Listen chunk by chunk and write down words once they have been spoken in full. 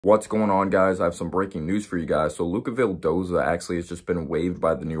What's going on, guys? I have some breaking news for you guys. So Luca Vildoza actually has just been waived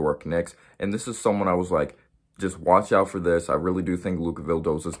by the New York Knicks. And this is someone I was like, just watch out for this. I really do think Luca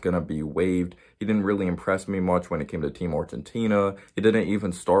Vildoza is going to be waived. He didn't really impress me much when it came to Team Argentina. He didn't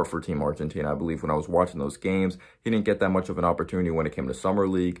even start for Team Argentina, I believe, when I was watching those games. He didn't get that much of an opportunity when it came to Summer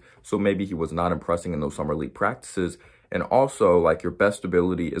League. So maybe he was not impressing in those Summer League practices. And also, like, your best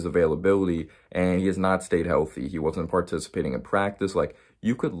ability is availability, and he has not stayed healthy. He wasn't participating in practice. Like,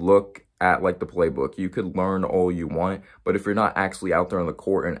 you could look at, like, the playbook. You could learn all you want, but if you're not actually out there on the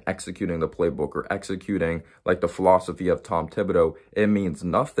court and executing the playbook or executing, like, the philosophy of Tom Thibodeau, it means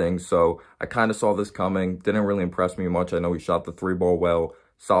nothing. So I kind of saw this coming. Didn't really impress me much. I know he shot the three ball well,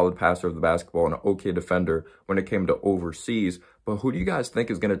 solid passer of the basketball, and an okay defender when it came to overseas. But who do you guys think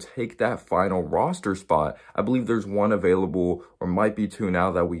is going to take that final roster spot? I believe there's one available, or might be two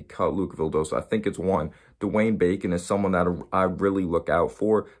now that we cut Luca Vildoza. I think it's one. Dwayne Bacon is someone that I really look out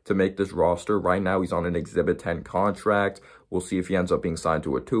for to make this roster. Right now, he's on an Exhibit 10 contract. We'll see if he ends up being signed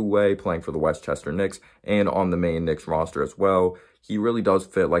to a two-way, playing for the Westchester Knicks, and on the main Knicks roster as well. He really does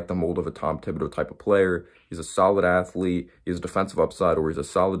fit like the mold of a Tom Thibodeau type of player. He's a solid athlete. He has defensive upside, or he's a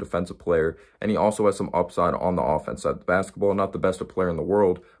solid defensive player. And he also has some upside on the offense side of the basketball. Not the best player in the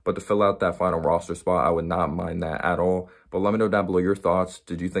world, but to fill out that final roster spot, I would not mind that at all. But let me know down below your thoughts.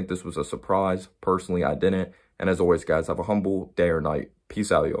 Did you think this was a surprise? Personally, I didn't. And as always, guys, have a humble day or night.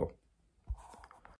 Peace out, y'all.